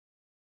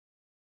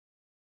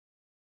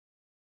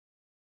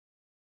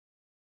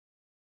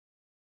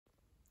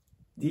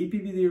The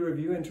EPBD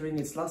review entering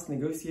its last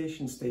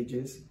negotiation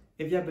stages,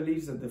 EVIA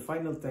believes that the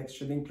final text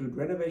should include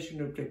renovation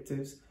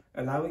objectives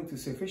allowing to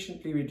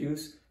sufficiently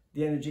reduce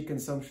the energy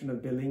consumption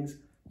of buildings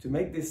to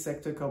make this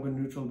sector carbon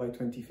neutral by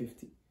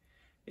 2050.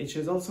 It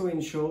should also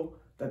ensure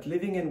that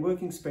living and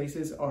working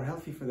spaces are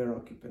healthy for their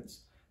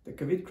occupants. The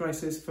COVID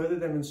crisis further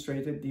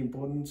demonstrated the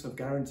importance of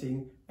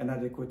guaranteeing an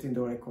adequate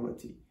indoor air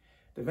quality.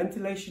 The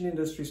ventilation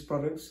industry's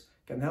products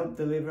can help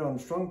deliver on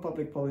strong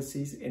public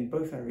policies in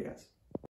both areas.